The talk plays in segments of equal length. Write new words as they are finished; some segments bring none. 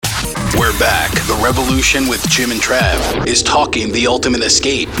are back. The Revolution with Jim and Trav is talking the ultimate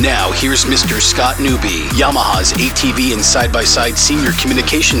escape. Now, here's Mr. Scott Newby, Yamaha's ATV and side-by-side senior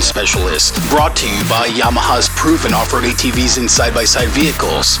communications specialist. Brought to you by Yamaha's proven off-road ATVs and side-by-side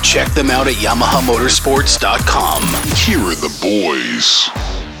vehicles. Check them out at YamahaMotorsports.com. Here are the boys.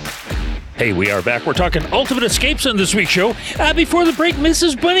 Hey, we are back. We're talking Ultimate Escapes on this week's show. Before the break,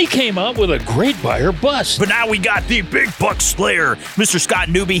 Mrs. Bunny came out with a great buyer bust. But now we got the Big Buck Slayer, Mr. Scott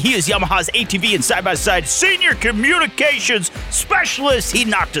Newby. He is Yamaha's ATV and side-by-side senior communications specialist. He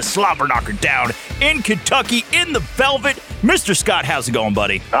knocked a slobber knocker down in Kentucky in the Velvet. Mr. Scott, how's it going,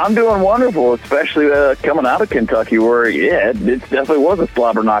 buddy? I'm doing wonderful, especially coming out of Kentucky where, it definitely was a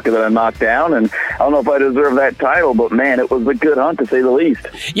slobber knocker that I knocked down. And I don't know if I deserve that title, but, man, it was a good hunt to say the least.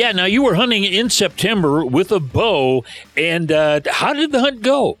 Yeah, now you were hunting in September with a bow, and how did the hunt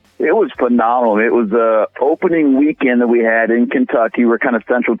go? It was phenomenal. It was opening weekend that we had in Kentucky. We're kind of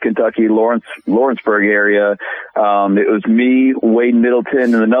central Kentucky, Lawrenceburg area. It was me, Wade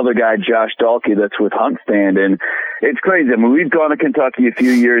Middleton, and another guy, Josh Dahlke, that's with Hunt Stand. And it's crazy. I mean, we've gone to Kentucky a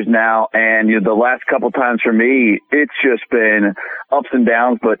few years now, and the last couple times for me, it's just been ups and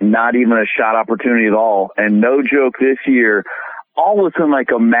downs, but not even a shot opportunity at all. And no joke, this year, all within like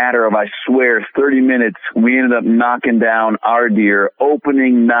a matter of, I swear, 30 minutes, we ended up knocking down our deer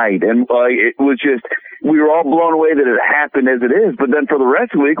opening night. And it was just, we were all blown away that it happened as it is. But then for the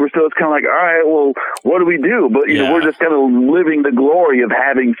rest of the week, we're still kind of like, all right, well, what do we do? But, we're just kind of living the glory of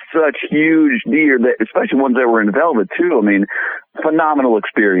having such huge deer, that, especially ones that were in velvet, too. I mean, phenomenal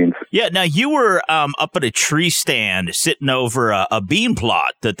experience. Yeah, now you were up at a tree stand sitting over a bean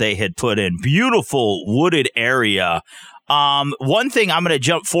plot that they had put in. Beautiful wooded area. One thing, I'm going to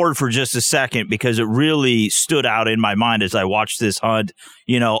jump forward for just a second because it really stood out in my mind as I watched this hunt,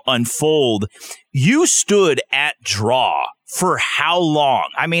 unfold. You stood at draw for how long?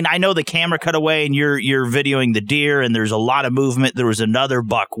 I mean, I know the camera cut away and you're videoing the deer and there's a lot of movement. There was another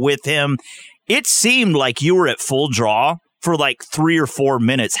buck with him. It seemed like you were at full draw for like 3 or 4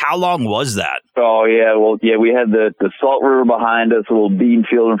 minutes. How long was that? Oh, yeah. Well, yeah, we had the Salt River behind us, a little bean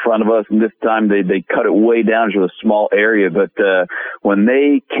field in front of us, and this time they cut it way down to a small area. But when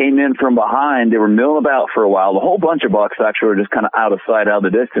they came in from behind, they were milling about for a while. The whole bunch of bucks actually were just kind of out of sight, out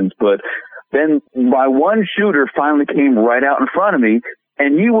of the distance. But then my one shooter finally came right out in front of me,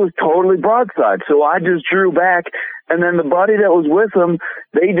 and he was totally broadside. So I just drew back. And then the buddy that was with him,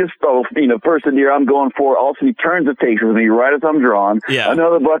 they just, first the deer I'm going for, also he turns and faces me right as I'm drawing. Yeah.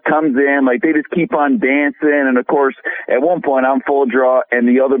 Another buck comes in, they just keep on dancing. And of course, at one point I'm full draw and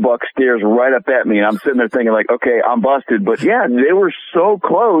the other buck stares right up at me. And I'm sitting there thinking okay, I'm busted. But yeah, they were so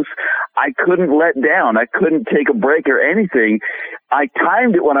close. I couldn't let down. I couldn't take a break or anything. I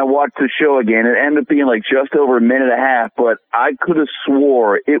timed it when I watched the show again. It ended up being just over a minute and a half, but I could have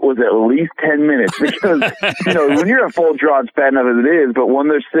swore it was at least 10 minutes because, when you're a full draw, it's bad enough as it is, but when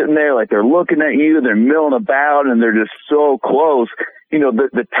they're sitting there, they're looking at you, they're milling about, and they're just so close,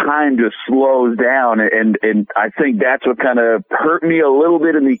 the time just slows down, and I think that's what kind of hurt me a little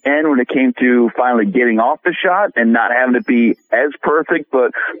bit in the end when it came to finally getting off the shot and not having to be as perfect.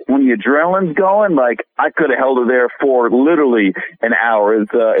 But when the adrenaline's going, I could have held it there for literally an hour as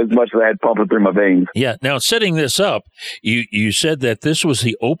much as I had pumping through my veins. Yeah. Now, setting this up, you said that this was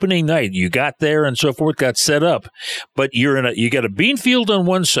the opening night. You got there and so forth, got set up, but you got a bean field on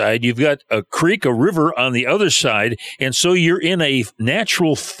one side, you've got a creek, a river on the other side, and so you're in a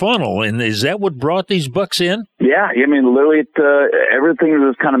natural funnel. And is that what brought these bucks in? Yeah, I mean, literally, everything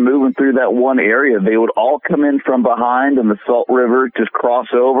was kind of moving through that one area. They would all come in from behind, and the Salt River just cross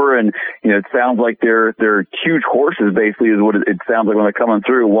over, and it sounds like they're huge horses. Basically, is what it sounds like when they're coming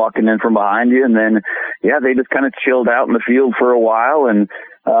through, walking in from behind you, and then they just kind of chilled out in the field for a while, and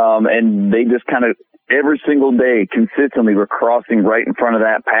they just kind of every single day consistently were crossing right in front of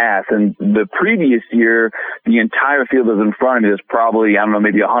that path. And the previous year, the entire field that was in front of me was probably, I don't know,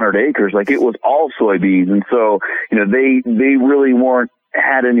 maybe 100 acres. It was all soybeans. And so, they really weren't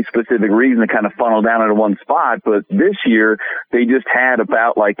had any specific reason to kind of funnel down into one spot, but this year they just had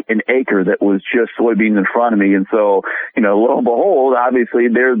about an acre that was just soybeans in front of me. And so, lo and behold, obviously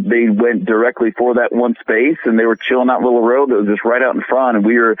they went directly for that one space, and they were chilling out little road that was just right out in front. And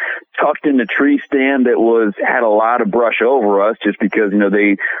we were tucked in the tree stand that had a lot of brush over us, just because,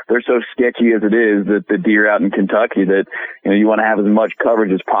 they're so sketchy as it is, that the deer out in Kentucky, that, you want to have as much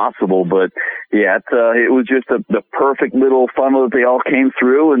coverage as possible. But yeah, it was just the perfect little funnel that they all came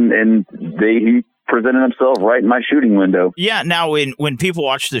through, and he presented himself right in my shooting window. Yeah. Now, when people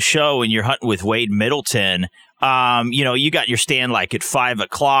watch the show and you're hunting with Wade Middleton, You got your stand like at 5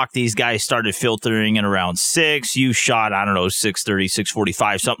 o'clock. These guys started filtering in around 6. You shot, 6:30,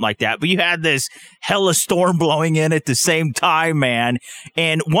 6:45, something like that. But you had this hella storm blowing in at the same time, man.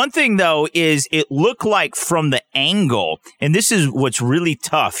 And one thing, though, is it looked like from the angle, and this is what's really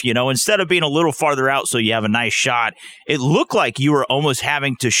tough, instead of being a little farther out so you have a nice shot, it looked like you were almost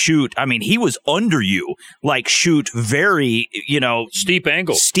having to shoot. I mean, he was under you, like shoot very,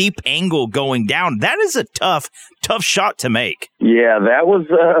 steep angle going down. That is a tough shot to make. Yeah, that was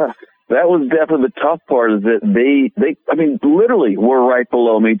definitely the tough part, is that they literally were right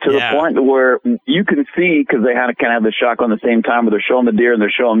below me to the point where you can see, because they had to kind of have the shotgun at the same time, where they're showing the deer and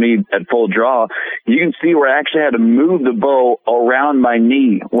they're showing me at full draw. You can see where I actually had to move the bow around my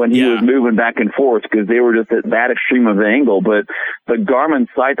knee when he was moving back and forth, because they were just at that extreme of angle. But the Garmin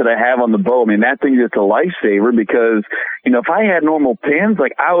sight that I have on the bow, that thing is just a lifesaver, because, if I had normal pins,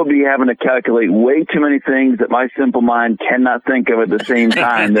 like, I would be having to calculate way too many things that my simple mind cannot think of at the same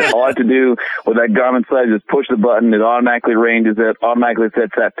time. That all I have to do with that Garmin sight is just push the button, it automatically ranges it, automatically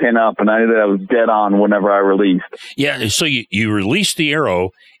sets that pin up, and I knew that I was dead on whenever I released. Yeah, so you released the arrow,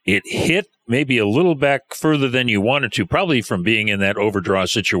 it hit maybe a little back further than you wanted to, probably from being in that overdraw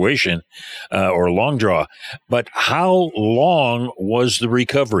situation or long draw. But how long was the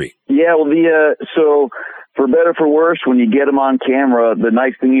recovery? Yeah, well, so for better for worse, when you get them on camera, the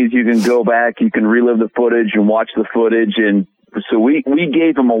nice thing is you can go back, you can relive the footage and watch the footage. And so we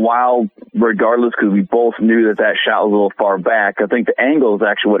gave him a while regardless, because we both knew that shot was a little far back. I think the angle is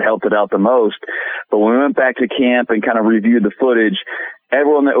actually what helped it out the most. But when we went back to camp and kind of reviewed the footage,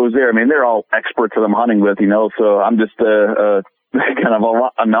 everyone that was there, they're all experts that I'm hunting with, so I'm just kind of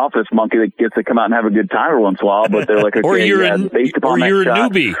an office monkey that gets to come out and have a good time every once in a while. But they're like, okay, or you're a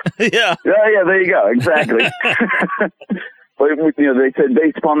newbie. Yeah, there you go, exactly. But, they said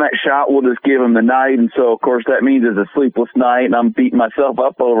based upon that shot, we'll just give him the night. And so, of course, that means it's a sleepless night, and I'm beating myself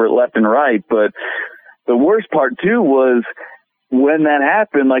up over it left and right. But the worst part, too, was when that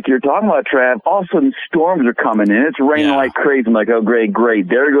happened, like you're talking about, Trav, all of a sudden storms are coming in. It's raining like crazy. I'm like, oh, great.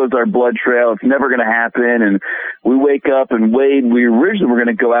 There goes our blood trail. It's never going to happen. And we wake up, and Wade, we originally were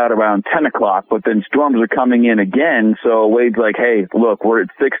going to go out around 10 o'clock, but then storms are coming in again. So Wade's like, hey, look, we're at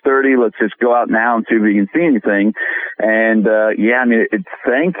 6:30. Let's just go out now and see if we can see anything. And,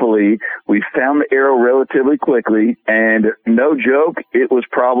 thankfully, we found the arrow relatively quickly. And no joke, it was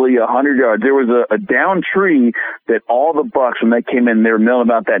probably 100 yards. There was a down tree that all the bucks, when they came in, they were milling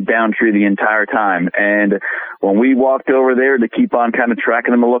about that down tree the entire time. And when we walked over there to keep on kind of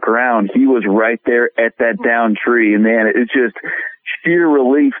tracking him and look around, he was right there at that down tree. And man, it's just sheer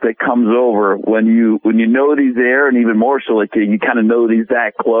relief that comes over when you know that he's there, and even more so, like, you kind of know that he's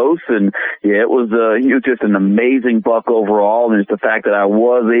that close. And yeah, he was just an amazing buck overall. And just the fact that I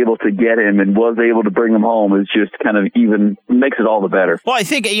was able to get him and was able to bring him home is just kind of even makes it all the better. Well, I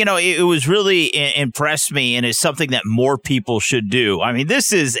think, it was really impressed me, and it's something that more people should do.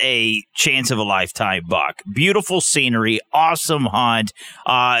 This is a chance of a lifetime buck. Beautiful scenery, awesome hunt.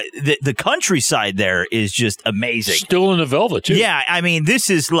 The countryside there is just amazing. Still in the velvet, too. Yeah, this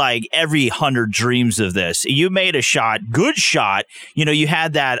is like every hunter dreams of this. You made a shot, good shot. You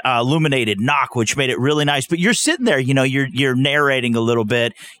had that illuminated knock, which made it really nice. But you're sitting there, you're narrating a little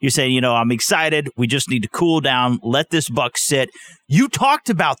bit. You're saying, I'm excited. We just need to cool down. Let this buck sit. You talked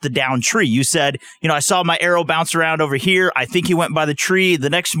about the down tree. You said, I saw my arrow bounce around over here. I think he went by the tree. The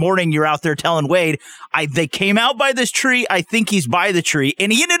next morning, you're out there telling Wade, they came out by this tree. I think he's by the tree.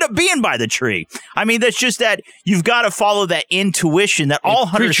 And he ended up being by the tree. That's just that you've got to follow that intuition that all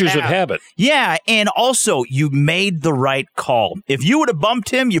hunters creatures of habit. Yeah. And also, you made the right call. If you would have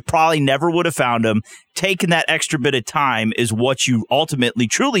bumped him, you probably never would have found him. Taking that extra bit of time is what you ultimately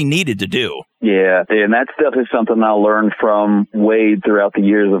truly needed to do. Yeah, and that's definitely something I learned from Wade throughout the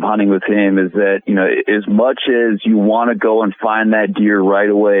years of hunting with him, is that, as much as you want to go and find that deer right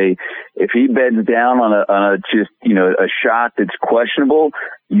away, if he beds down on a shot that's questionable,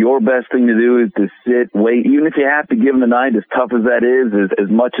 your best thing to do is to sit, wait. Even if you have to give him the night, as tough as that is, as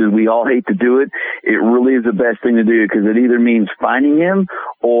much as we all hate to do it, it really is the best thing to do, because it either means finding him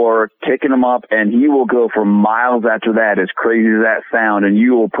or kicking him up, and he will go for miles after that, as crazy as that sound, and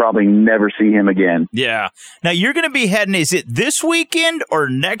you will probably never see him again. Yeah. Now, you're going to be heading, is it this weekend or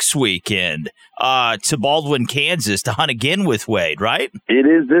next weekend, to Baldwin, Kansas to hunt again with Wade, right? It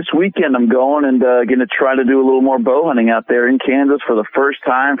is this weekend. I'm going and going to try to do a little more bow hunting out there in Kansas for the first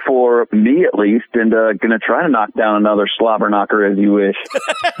time for me, at least, and going to try to knock down another slobber knocker, as you wish.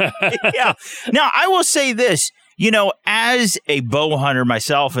 Yeah. Now, I will say this. As a bow hunter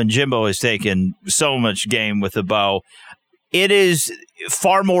myself, and Jimbo has taken so much game with the bow, it is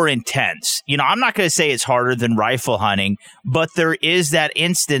far more intense. I'm not going to say it's harder than rifle hunting, but there is that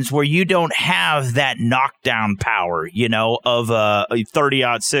instance where you don't have that knockdown power, of a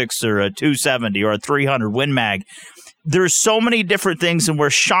 30-06 or a 270 or a 300 Win Mag. There's so many different things, and where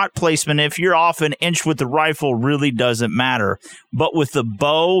shot placement, if you're off an inch with the rifle, really doesn't matter. But with the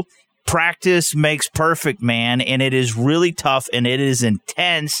bow, practice makes perfect, man, and it is really tough and it is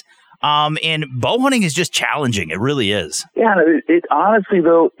intense. And bow hunting is just challenging. It really is. Yeah, it honestly,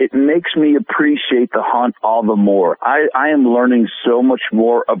 though, it makes me appreciate the hunt all the more. I am learning so much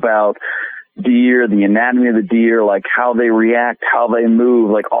more about deer, the anatomy of the deer, like how they react, how they move,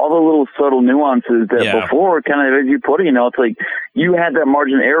 like all the little subtle nuances that before, kind of, as you put it, it's like you had that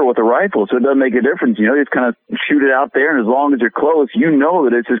margin of error with a rifle, so it doesn't make a difference. You just kind of shoot it out there, and as long as you're close,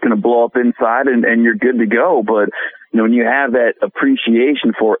 that it's just going to blow up inside and you're good to go. But when you have that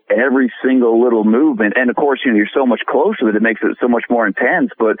appreciation for every single little movement, and of course, you're so much closer that it makes it so much more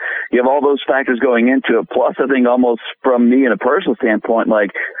intense, but you have all those factors going into it. Plus, I think almost from me in a personal standpoint,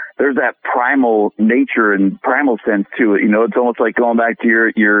 like, there's that primal nature and primal sense to it. It's almost like going back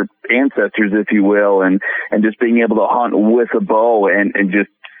to your ancestors, if you will, and just being able to hunt with a bow and just,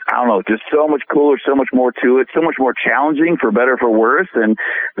 I don't know, just so much cooler, so much more to it, so much more challenging, for better or for worse. And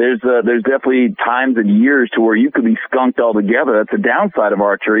there's definitely times and years to where you could be skunked altogether. That's the downside of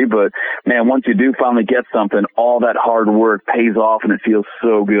archery. But man, once you do finally get something, all that hard work pays off, and it feels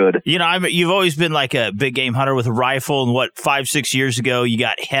so good. You've always been like a big game hunter with a rifle, and 5-6 years ago you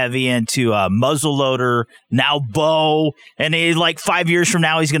got heavy into muzzleloader, now bow, and like 5 years from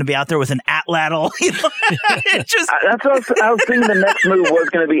now he's going to be out there with an atlatl. That's what I was thinking. The next move was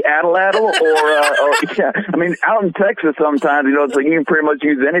going to be atlatl, or yeah. I mean, out in Texas sometimes, it's like you can pretty much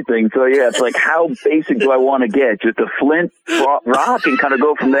use anything. So yeah, it's like, how basic do I want to get? Just a flint rock and kind of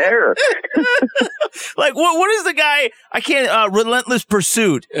go from there. Like what is the guy? I can't. Relentless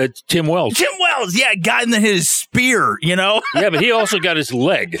Pursuit. Tim Wells. Tim Wells. Yeah, got in his spear. Yeah, but he also got his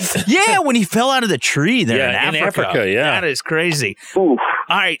leg. Yeah, when he fell out of the tree there in Africa. Yeah, that is crazy. Oof.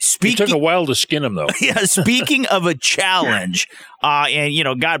 All right, it took a while to skin him, though. Yeah, speaking of a challenge,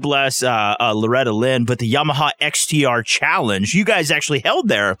 and God bless Loretta Lynn, but the Yamaha XTR Challenge, you guys actually held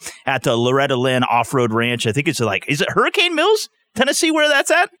there at the Loretta Lynn Off-Road Ranch. I think it's is it Hurricane Mills, Tennessee, where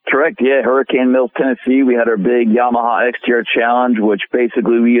that's at? Correct, yeah, Hurricane Mills, Tennessee. We had our big Yamaha XTR Challenge, which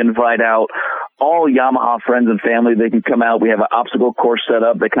basically we invite out all Yamaha friends and family. They can come out. We have an obstacle course set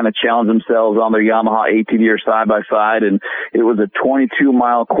up. They kind of challenge themselves on their Yamaha ATV or side-by-side, and it was a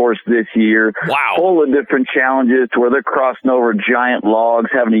 22-mile course this year. Wow. Full of different challenges to where they're crossing over giant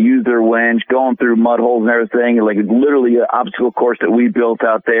logs, having to use their winch, going through mud holes and everything. Like, literally an obstacle course that we built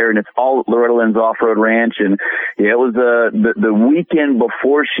out there, and it's all at Loretta Lynn's Off-Road Ranch. And yeah, it was the weekend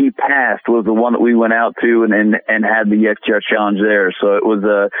before she passed was the one that we went out to and had the XTR Challenge there. So it was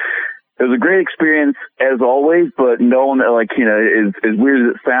a great experience as always, but knowing that, like, as weird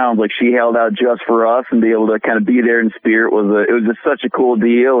as it sounds, like, she held out just for us and be able to kind of be there in spirit it was just such a cool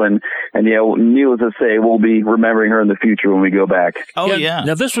deal. And yeah, needless to say, we'll be remembering her in the future when we go back. Oh yeah.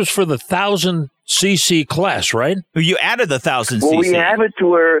 Now this was for the 1,000cc class, right? You added the 1,000cc. Well, we have it to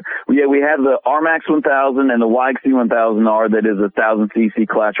where, we have the RMAX 1000 and the YXC 1000R that is a 1,000cc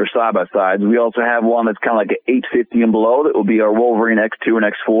class for side-by-sides. We also have one that's kind of like an 850 and below that will be our Wolverine X2 and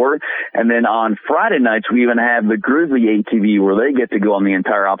X4. And then on Friday nights, we even have the Grizzly ATV where they get to go on the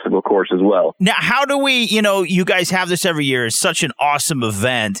entire obstacle course as well. Now, how do we, you guys have this every year. It's such an awesome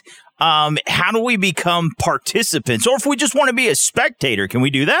event. How do we become participants? Or if we just want to be a spectator, can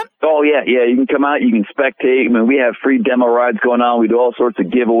we do that? Oh, yeah. You can come out, you can spectate. I mean, we have free demo rides going on. We do all sorts of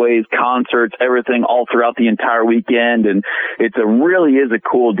giveaways, concerts, everything all throughout the entire weekend. And it really is a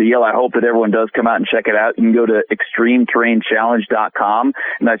cool deal. I hope that everyone does come out and check it out. You can go to extremeterrainchallenge.com,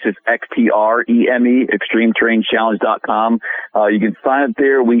 and that's just XTREME, extremeterrainchallenge.com. You can sign up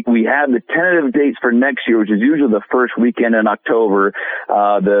there. We have the tentative dates for next year, which is usually the first weekend in October.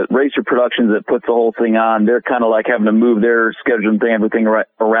 The Racer Productions that puts the whole thing on, they're kind of like having to move their schedule and everything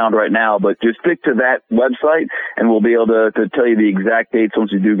around right now. But just stick to that website, and we'll be able to tell you the exact dates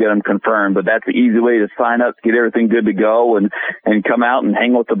once you do get them confirmed. But that's the easy way to sign up, get everything good to go, and come out and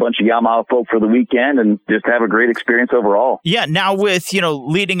hang with a bunch of Yamaha folk for the weekend and just have a great experience overall. Yeah, now with,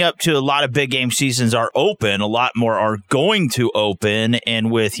 leading up to a lot of big game seasons are open, a lot more are going to open,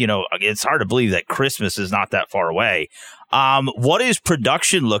 and with, it's hard to believe that Christmas is not that far away. What does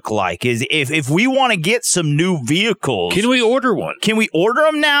production look like? Is if we want to get some new vehicles, can we order one? Can we order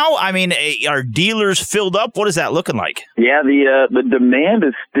them now? I mean, are dealers filled up? What is that looking like? Yeah, the demand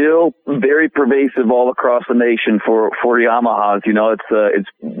is still very pervasive all across the nation for Yamahas. You know, it's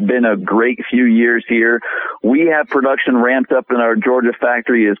been a great few years here. We have production ramped up in our Georgia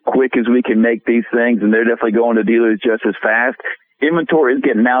factory as quick as we can make these things, and they're definitely going to dealers just as fast. Inventory is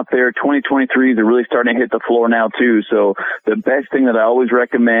getting out there. 2023s are really starting to hit the floor now too. So the best thing that I always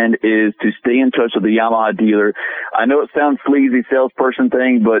recommend is to stay in touch with the Yamaha dealer. I know it sounds sleazy salesperson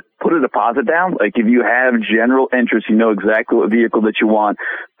thing, but put a deposit down. Like if you have general interest, you know exactly what vehicle that you want.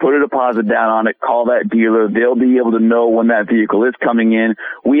 Put a deposit down on it. Call that dealer. They'll be able to know when that vehicle is coming in.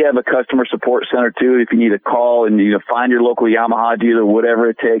 We have a customer support center too. If you need a call and find your local Yamaha dealer, whatever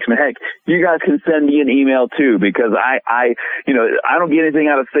it takes. I mean, heck, you guys can send me an email too, because I don't get anything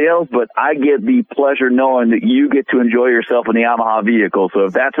out of sales, but I get the pleasure knowing that you get to enjoy yourself in the Yamaha vehicle. So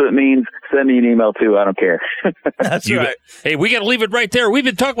if that's what it means, send me an email too. I don't care. That's right. Hey, we got to leave it right there. We've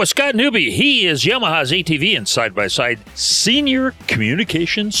been talking with Scott Newby. He is Yamaha's ATV and side-by-side senior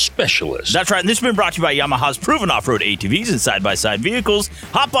communications specialist. That's right. And this has been brought to you by Yamaha's proven off-road ATVs and side-by-side vehicles.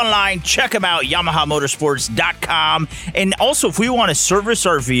 Hop online, check them out, YamahaMotorsports.com. And also, if we want to service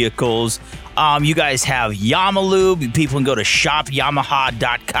our vehicles, you guys have Yamalube. People can go to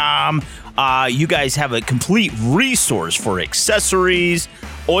shopyamaha.com. You guys have a complete resource for accessories,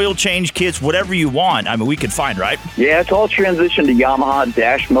 oil change kits, whatever you want. I mean, we could find, right? Yeah, it's all transitioned to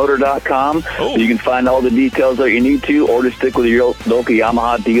Yamaha-motor.com. Oh. So you can find all the details that you need to, or to stick with your local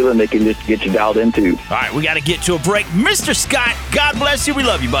Yamaha dealer, and they can just get you dialed into. All right, we got to get to a break. Mr. Scott, God bless you. We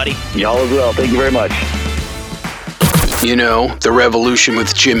love you, buddy. Y'all as well. Thank you very much. You know, the revolution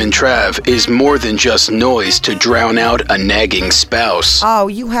with Jim and Trav is more than just noise to drown out a nagging spouse. Oh,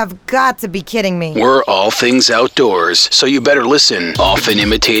 you have got to be kidding me. We're all things outdoors, so you better listen. Often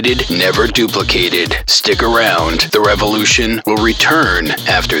imitated, never duplicated. Stick around. The revolution will return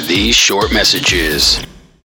after these short messages.